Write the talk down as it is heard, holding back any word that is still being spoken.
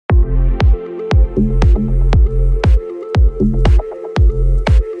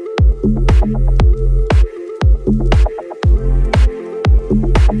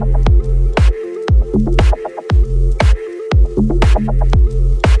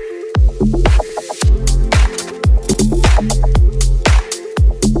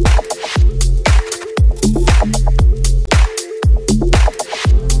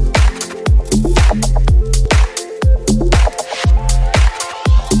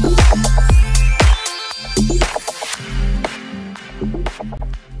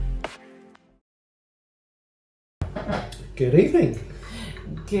Good evening.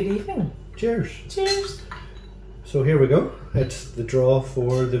 Good evening. Cheers. Cheers. So here we go. It's the draw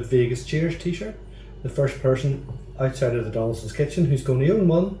for the Vegas Cheers t-shirt. The first person outside of the Donaldson's Kitchen who's going to own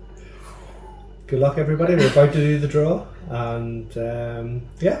one. Good luck everybody, we're about to do the draw and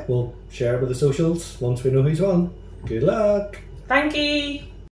yeah, we'll share it with the socials once we know who's won. Good luck. Thank you.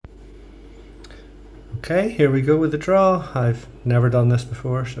 Okay, here we go with the draw. I've never done this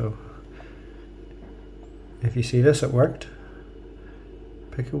before, so if you see this, it worked.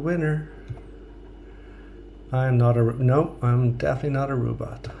 Pick a winner. I'm definitely not a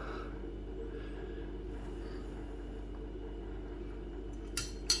robot.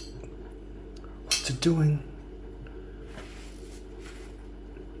 What's it doing?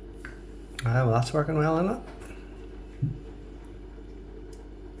 Well, that's working well, isn't it?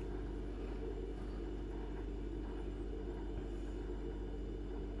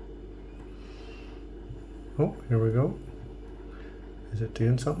 Oh, here we go. Is it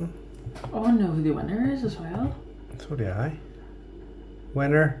doing something? Oh, I know who the winner is as well. So do I.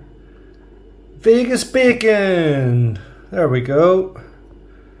 Winner, Vegas Bacon. There we go.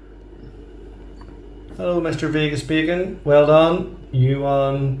 Hello, Mr. Vegas Bacon. Well done. You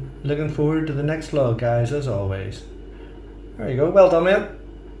won. Looking forward to the next vlog, guys, as always. There you go. Well done, mate.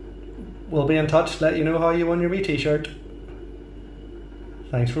 We'll be in touch. Let you know how you won your wee t-shirt.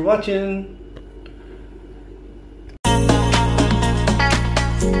 Thanks for watching.